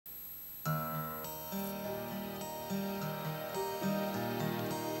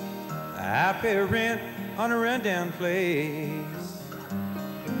pay rent on a rundown place.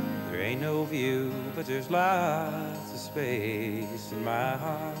 There ain't no view, but there's lots of space in my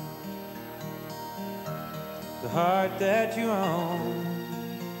heart. The heart that you own.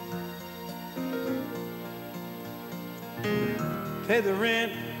 Pay the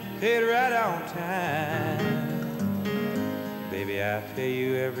rent, paid right on time. Baby, I pay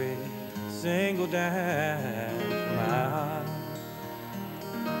you every single dime for my heart.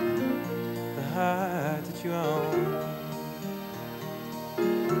 The heart that you own.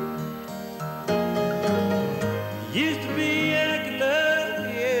 Used to be I could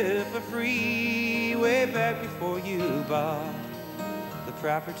love you for free way back before you bought the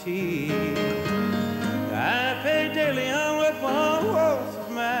property. I pay daily on what one was of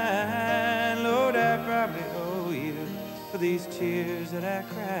mine. Lord, I probably owe you for these tears that I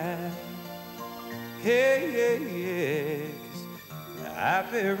cried. Hey, yeah, yeah, 'cause I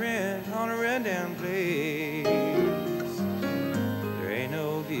pay rent on a rundown place. There ain't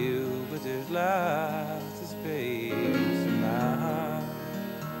no view, but there's lots of space in my heart.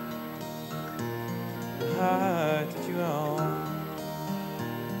 The heart that you own.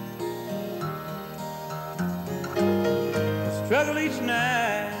 I struggle each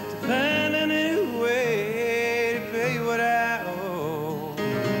night to find a new way to pay what I owe,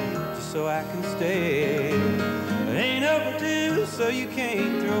 just so I can stay. It ain't overdue, so you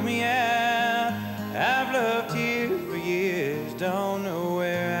can't throw me out. I've loved you for years, don't know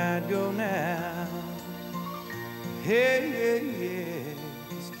where I'd go now. Hey, yeah, yeah,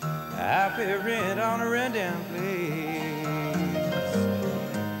 'cause I pay rent on a rundown place.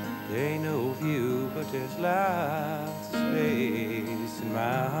 There ain't no view, but there's lots of space in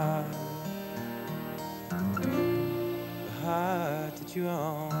my heart. The heart that you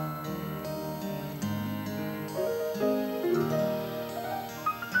own.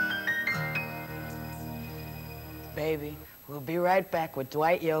 Baby, we'll be right back with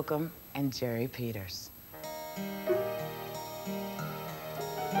Dwight Yoakam and Jerry Peters.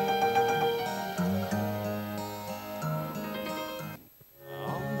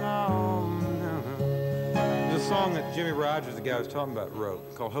 Song that Jimmy Rogers, the guy I was talking about,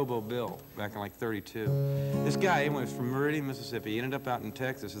 wrote, called Hobo Bill, back in like '32. This guy, he was from Meridian, Mississippi. He ended up out in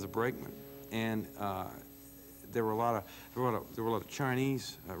Texas as a brakeman, and there were a lot of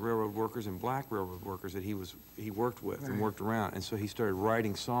Chinese railroad workers and black railroad workers that he worked with and worked around, and so he started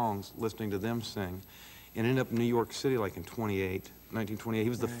writing songs, listening to them sing, and ended up in New York City like in 1928. He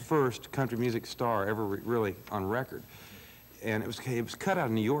was the first country music star ever really on record. And it was cut out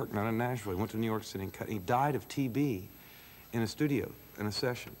of New York, not in Nashville. He went to New York City and cut. He died of TB in a studio, in a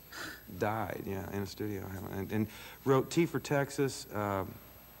session. Died, yeah, in a studio. And wrote T for Texas. I'm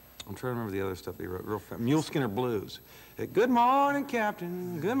trying to remember the other stuff he wrote. Real fast. Mule Skinner Blues. Good morning,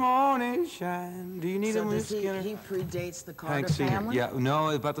 Captain. Good morning, Shine. Do you need a Mule Skinner? He predates the Carter Hank Sr. family? Yeah,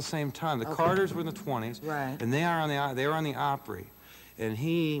 no, about the same time. The Carters were in the 20s. Right. And they were on the Opry. And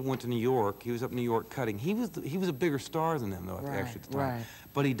he went to New York. He was up in New York cutting. He was a bigger star than them, though, actually, at the time. Right.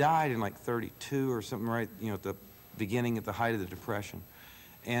 But he died in like '32 or something, right? You know, at the beginning, at the height of the Depression.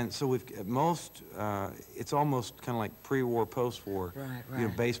 And so it's almost kind of like pre-war, post-war. Right. You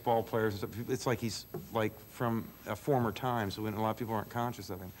know, baseball players and stuff. It's like he's like from a former time, so a lot of people aren't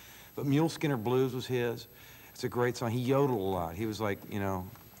conscious of him. But Mule Skinner Blues was his. It's a great song. He yodeled a lot. He was like, you know,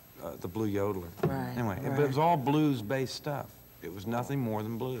 the blue yodeler. Right. Anyway, but it was all blues-based stuff. It was nothing more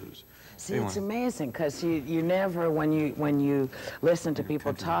than blues. See, it's amazing because you never, when you listen to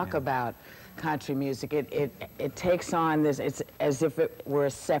people talk about country music, it takes on this. It's as if it were a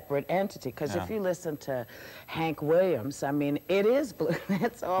separate entity. Because if you listen to Hank Williams, I mean, it is blues.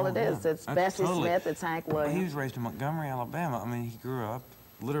 That's all it is. It's Bessie Smith. It's Hank Williams. He was raised in Montgomery, Alabama. I mean, he grew up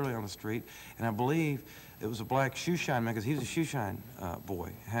literally on the street, and I believe it was a black shoeshine man, because he was a shoeshine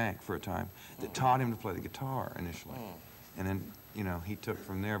boy, Hank, for a time, that taught him to play the guitar initially. And then, you know, he took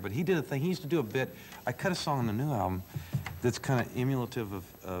from there. But he did a thing. He used to do a bit. I cut a song on the new album that's kind of emulative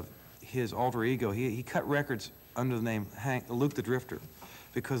of his alter ego. He cut records under the name Luke the Drifter,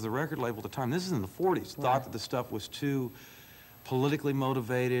 because the record label at the time, this is in the 40s, thought that the stuff was too politically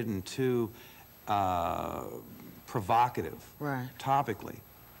motivated and too provocative, topically,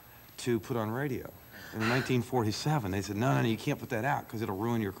 to put on radio. In 1947, they said, no, you can't put that out because it'll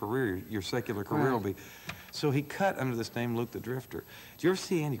ruin your career. Your secular career will be... So he cut under this name, Luke the Drifter. Did you ever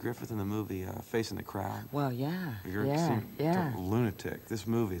see Andy Griffith in the movie Facing the Crowd? Well, yeah. Yeah. Lunatic. This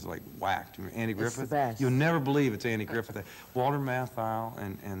movie is like whacked. Andy Griffith? It's the best. You'll never believe it's Andy Griffith. Walter Matthau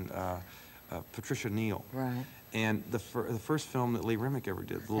and Patricia Neal. Right. And the first film that Lee Remick ever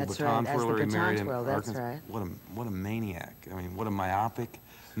did, the little That's baton right, twirler, he married in twirl, that's Arkansas. right. What a maniac! I mean, what a myopic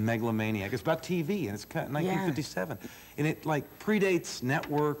megalomaniac. It's about TV, and it's cut in 1957, and it like predates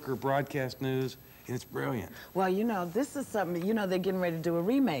network or broadcast news, and it's brilliant. Well, you know, this is something. You know, they're getting ready to do a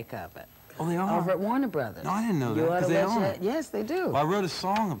remake of it. Oh, they are? Over at Warner Brothers. No, I didn't know that, because they own it. Yes, they do. Well, I wrote a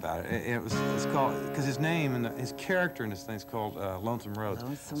song about it. It's called, because his name and his character in this thing is called Lonesome Roads.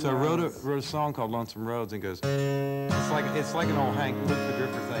 So I wrote a song called Lonesome Roads, and it goes, it's like an old Hank Luke the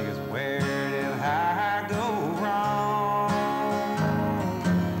Drifter thing. It goes, where did I go wrong?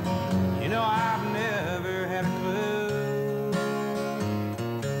 You know, I've never had a clue.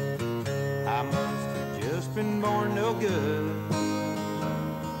 I must have just been born no good.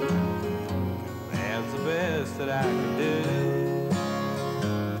 That's the best that I could do.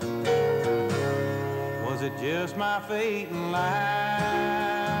 Was it just my fate in life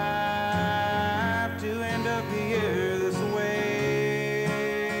to end up here this way?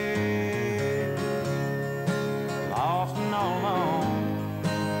 Lost and all alone,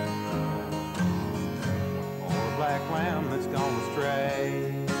 or a black lamb that's gone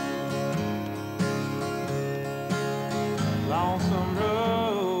astray. Lonesome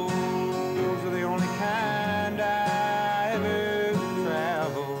roads are the only kind I ever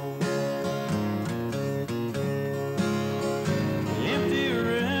traveled. Empty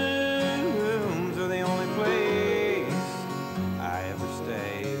rooms are the only place I ever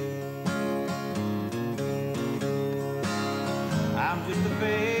stayed. I'm just a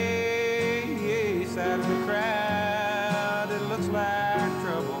face out of the crowd that looks like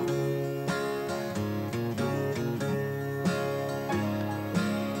trouble.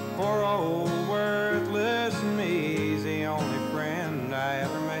 Poor old worthless me's the only friend I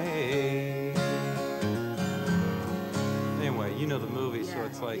ever made. Anyway, you know the movie, so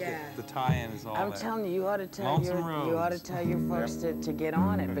it's like the tie-in is all I'm that. telling you, you ought to tell your folks to get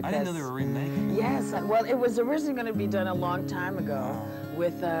on it, because I didn't know they were remaking it. Yes, well, it was originally going to be done a long time ago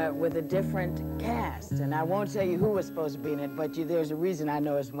with a different cast, and I won't tell you who was supposed to be in it, but there's a reason I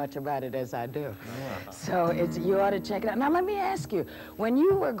know as much about it as I do. Yeah. So you ought to check it out. Now let me ask you, when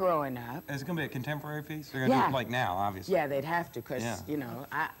you were growing up, is it going to be a contemporary piece? They're going to do it like now, obviously. Yeah, they'd have to, because you know,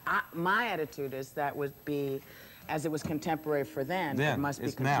 my attitude is that would be, as it was contemporary for then, it must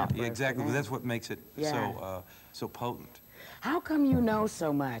be contemporary now. Exactly. For now. That's what makes it so potent. How come you know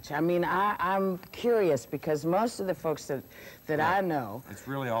so much? I mean, I'm curious, because most of the folks that I know... It's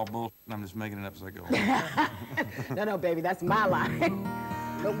really all bullshit, and I'm just making it up as I go. No, baby, that's my line.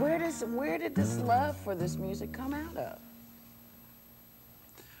 But where did this love for this music come out of?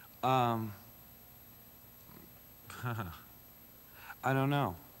 I don't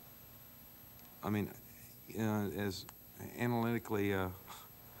know. I mean, you know, as analytically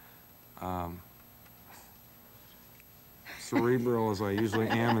cerebral as I usually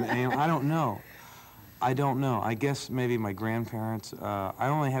am, and I don't know. I don't know. I guess maybe my grandparents. I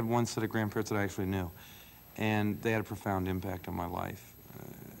only had one set of grandparents that I actually knew, and they had a profound impact on my life.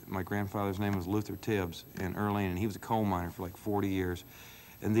 My grandfather's name was Luther Tibbs in Early, and he was a coal miner for like 40 years.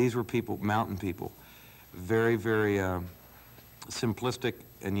 And these were people, mountain people, very, very simplistic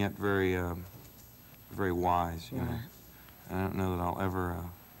and yet very, very wise. You know, and I don't know that I'll ever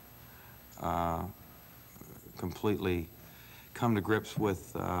completely come to grips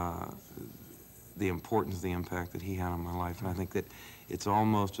with the importance, the impact that he had on my life. And I think that it's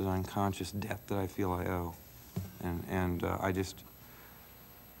almost an unconscious debt that I feel I owe. And you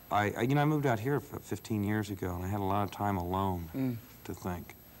know, I moved out here 15 years ago, and I had a lot of time alone to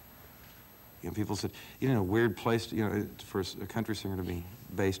think. You know, people said, you know, a weird place, to, you know, for a country singer to be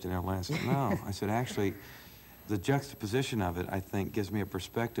based in LA. I said, no. I said, actually, the juxtaposition of it, I think, gives me a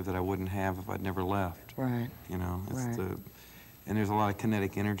perspective that I wouldn't have if I'd never left. Right. You know, it's and there's a lot of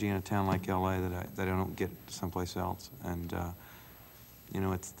kinetic energy in a town like LA that I don't get someplace else. And, you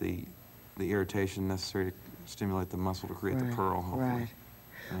know, it's the irritation necessary to stimulate the muscle to create the pearl, hopefully. Right.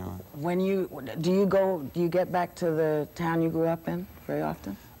 You know. When do you get back to the town you grew up in very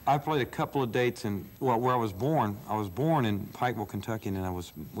often? I played a couple of dates in, well, where I was born. I was born in Pikeville, Kentucky, and then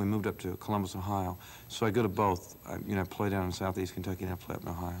we moved up to Columbus, Ohio. So I go to both. You know, I play down in southeast Kentucky, and I play up in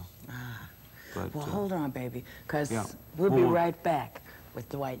Ohio. Ah. But, well, hold on, baby, because we'll be right back with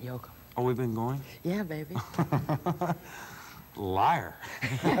Dwight Yoakam. Oh, we've been going? Yeah, baby. Liar.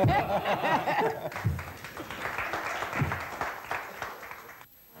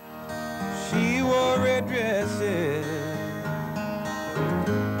 She wore red dresses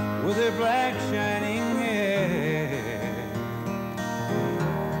with her black shining hair.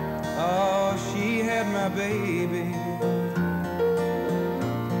 Oh, she had my baby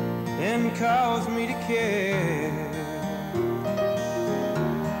and caused me to care.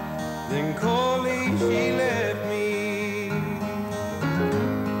 and coldly she left me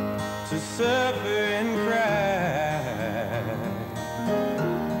to suffer and cry.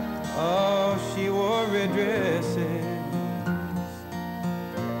 Oh, she wore red dresses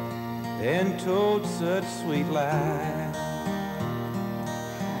and told such sweet lies.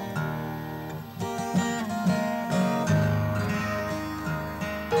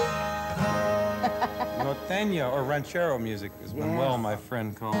 Norteño, or ranchero music, is Manuel, my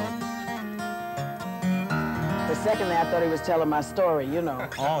friend, called it. For a second there, I thought he was telling my story, you know.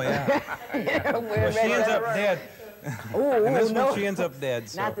 Oh, yeah. Yeah, Well, she ends up dead. Ooh, And this no. one, she ends up dead.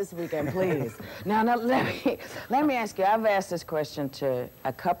 So. Not this weekend, please. Now, let me ask you, I've asked this question to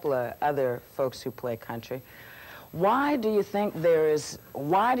a couple of other folks who play country. Why do you think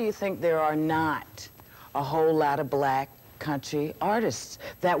there are not a whole lot of black country artists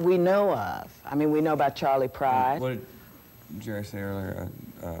that we know of? I mean, we know about Charlie Pride. What did Jerry say earlier?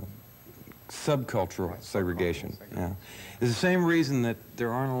 Subcultural segregation. Yeah. It's the same reason that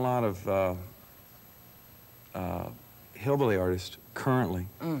there aren't a lot of hillbilly artists currently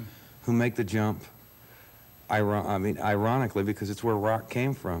who make the jump, ironically, because it's where rock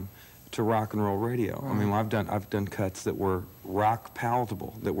came from, to rock and roll radio. Right. I mean, I've done cuts that were rock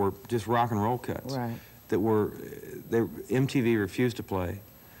palatable, that were just rock and roll cuts. Right. That were, MTV refused to play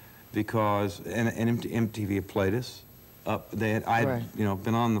because, and MTV had played us up. I had, you know,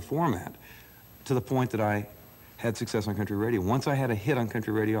 been on the format to the point that I had success on country radio. Once I had a hit on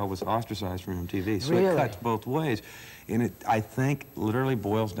country radio, I was ostracized from MTV. So it cuts both ways. And it, I think, literally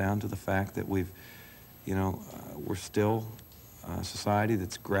boils down to the fact that we've, you know, we're still a society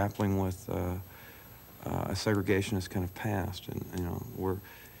that's grappling with a segregationist kind of past. And, you know, we're,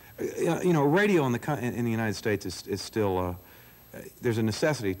 you know, radio in the United States is still, there's a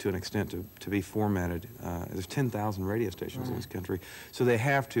necessity to an extent to be formatted. There's 10,000 radio stations in this country. So they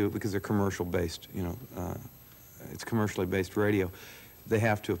have to, because they're commercial based, you know, it's commercially based radio, they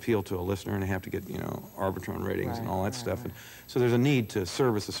have to appeal to a listener and they have to get, you know, Arbitron ratings and all that stuff. And so there's a need to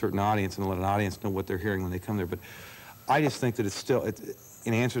service a certain audience and let an audience know what they're hearing when they come there. But I just think that it's still,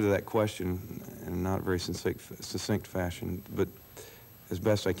 in answer to that question, in not a very succinct fashion, but as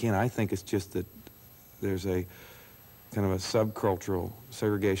best I can, I think it's just that there's a kind of a subcultural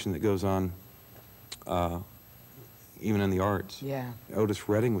segregation that goes on even in the arts. Yeah. Otis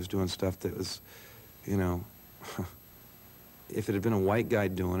Redding was doing stuff that was, you know, if it had been a white guy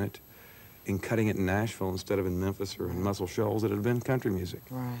doing it and cutting it in Nashville instead of in Memphis or in Muscle Shoals, it would have been country music.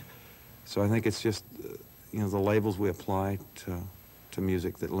 Right. So I think it's just, you know, the labels we apply to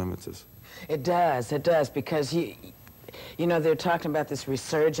music that limits us. It does, because you know, they're talking about this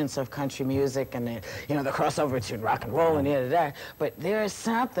resurgence of country music and, you know, the crossover between rock and roll and da-da-da. But there is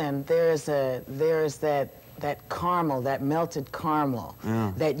something, there is that caramel, that melted caramel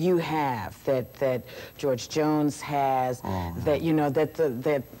that you have, that George Jones has, that, you know,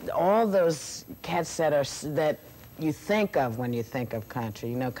 that all those cats that you think of when you think of country,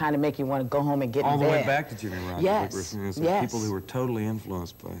 you know, kind of make you want to go home and get in bed. All the way back to Jimmy Rogers. Yes, yes. People who were totally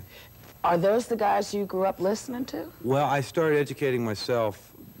influenced by. Are those the guys you grew up listening to? Well, I started educating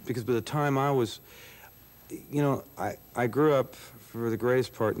myself because by the time I was, you know, I grew up for the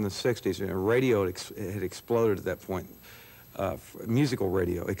greatest part in the 60s. You know, radio had exploded at that point. Musical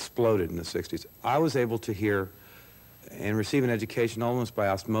radio exploded in the 60s. I was able to hear and receive an education almost by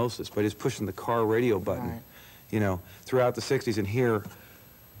osmosis, by just pushing the car radio button, you know, throughout the 60s and hear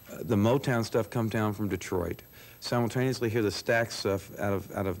the Motown stuff come down from Detroit, simultaneously hear the Stax stuff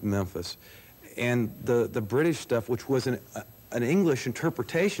out of Memphis, and the British stuff, which was an English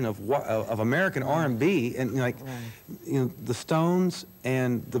interpretation of American R&B, and like, you know, the Stones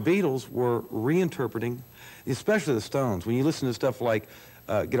and the Beatles were reinterpreting, especially the Stones. When you listen to stuff like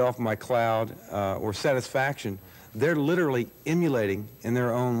 "Get Off My Cloud" or "Satisfaction," they're literally emulating in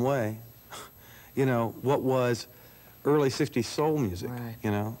their own way, you know, what was early '60s soul music.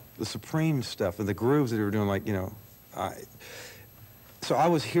 You know, the Supreme stuff and the grooves that they were doing, like, you know. So I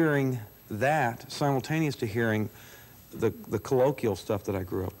was hearing that simultaneous to hearing the colloquial stuff that I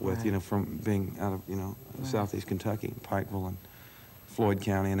grew up with, you know, from being out of, you know, southeast Kentucky, Pikeville and Floyd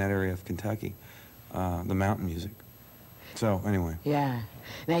County and that area of Kentucky, the mountain music. So anyway. Yeah.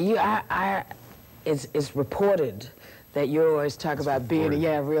 Now it's reported that you always talk about being,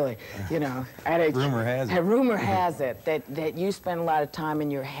 really, you know. Rumor has it. Rumor has it that you spend a lot of time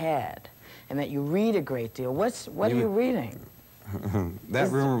in your head and that you read a great deal. What are you reading?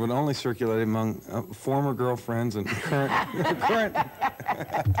 That rumor would only circulate among former girlfriends and current.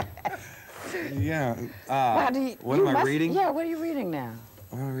 Yeah. What am I reading? Yeah, what are you reading now?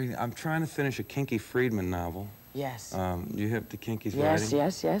 What am I reading? I'm trying to finish a Kinky Friedman novel. Yes. You hip to Kinky's writing?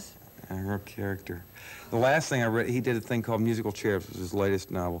 Yes. heroic character. The last thing I read, he did a thing called Musical Chairs, which was his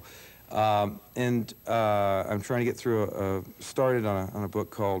latest novel. I'm trying to get through started on a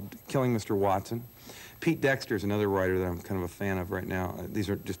book called Killing Mr. Watson. Pete Dexter is another writer that I'm kind of a fan of right now. These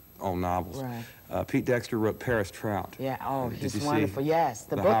are just all novels. Right. Pete Dexter wrote Paris Trout. Yeah, oh, Did he's you wonderful. see Yes,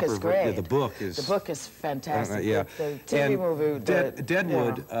 the book is great. Yeah, the book is... The book is fantastic. Yeah. The TV movie...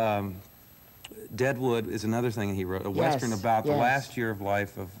 Deadwood, Deadwood is another thing he wrote, a Western about the last year of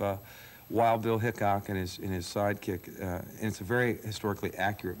life of Wild Bill Hickok and his sidekick. And it's a very historically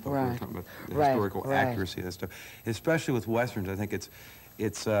accurate book. We're talking about the historical accuracy of that stuff. Especially with Westerns, I think it's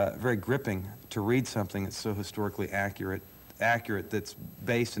very gripping to read something that's so historically accurate that's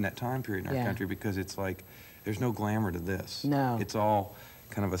based in that time period in our country, because it's like there's no glamour to this. No. It's all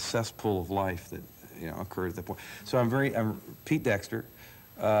kind of a cesspool of life that occurred at that point. So I'm Pete Dexter,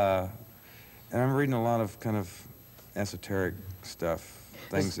 and I'm reading a lot of kind of esoteric stuff.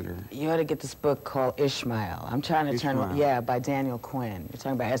 Things that are... You ought to get this book called Ishmael. I'm trying to turn... by Daniel Quinn. You're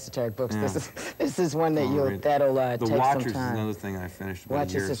talking about esoteric books. Yeah. This is one that that'll take some time. The Watchers is another thing I finished about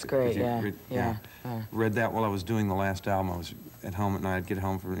Watchers is great, Read that while I was doing the last album. I was at home at night. I'd get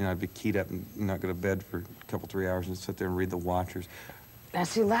home from, I'd be keyed up and not go to bed for a couple, 3 hours and sit there and read the Watchers. Now,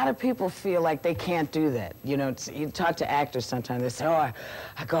 see, a lot of people feel like they can't do that. You talk to actors sometimes. They say, oh,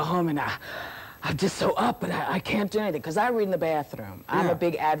 I go home and I'm just so up, and I can't do anything. Because I read in the bathroom. I'm a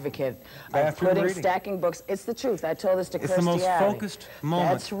big advocate of stacking books. It's the truth. I told this to Kirstie. It's the most focused moment.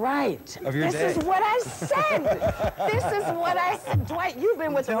 That's right. Of your day. This is what I said. This is what I said. Dwight, you've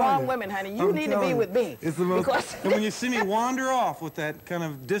been with the wrong women, honey. You need to be with me. It's the most. And when you see me wander off with that kind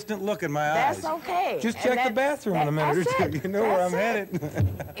of distant look in my eyes, that's okay. Just check the bathroom in a minute or two. You know where I'm headed.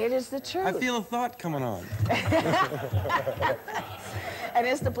 It is the truth. I feel a thought coming on. And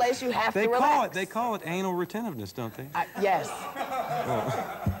it's the place you have to relax. They call it anal retentiveness, don't they? Yes.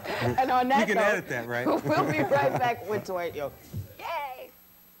 And on that you can note, edit that, right? We'll be right back with Dwight Yoakam. Yay!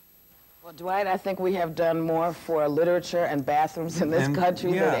 Well, Dwight, I think we have done more for literature and bathrooms in this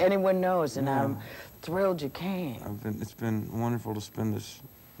country than anyone knows, and I'm thrilled you came. It's been wonderful to spend this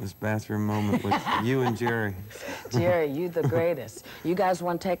bathroom moment with you and Jerry. Jerry, you the greatest. You guys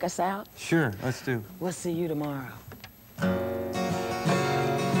want to take us out? Sure, let's do. We'll see you tomorrow.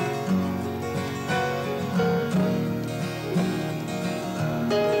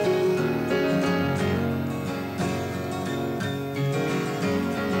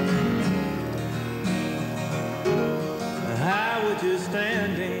 Just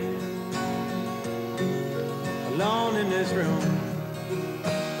standing alone in this room,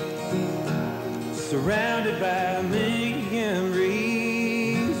 surrounded by memories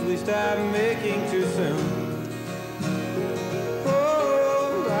we stopped making too soon.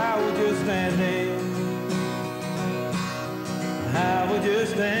 Oh, I was just standing, I was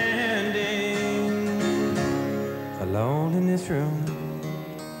just standing alone in this room,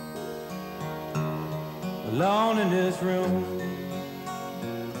 alone in this room.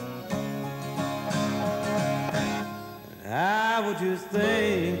 I was just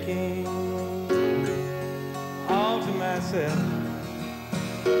thinking all to myself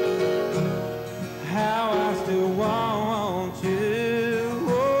how I still want you,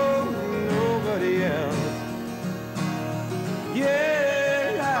 oh, nobody else.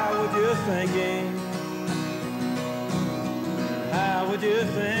 Yeah, I was just thinking, I was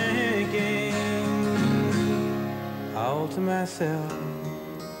just thinking all to myself.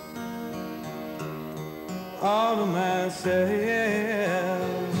 All of myself.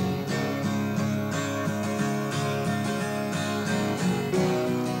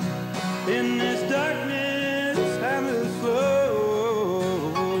 In this darkness I move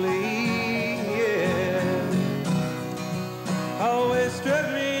slowly, always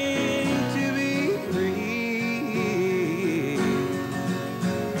struggling to be free,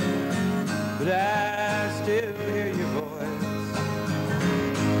 but I still hear your voice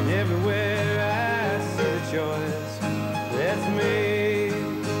everywhere I choice that's made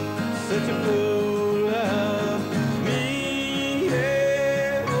such a fool of me.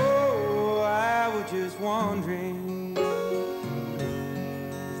 Yeah, oh, I was just wondering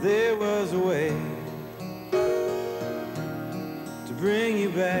if there was a way to bring you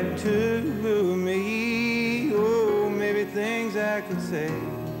back to me. Oh, maybe things I could say.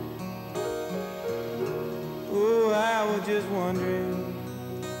 Oh, I was just wondering,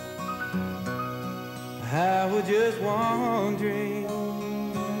 I was just wondering if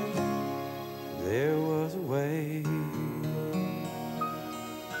there was a way.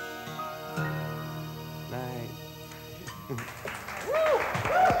 Night.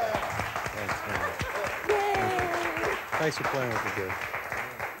 Thanks, man. Thanks for playing with me, Dave.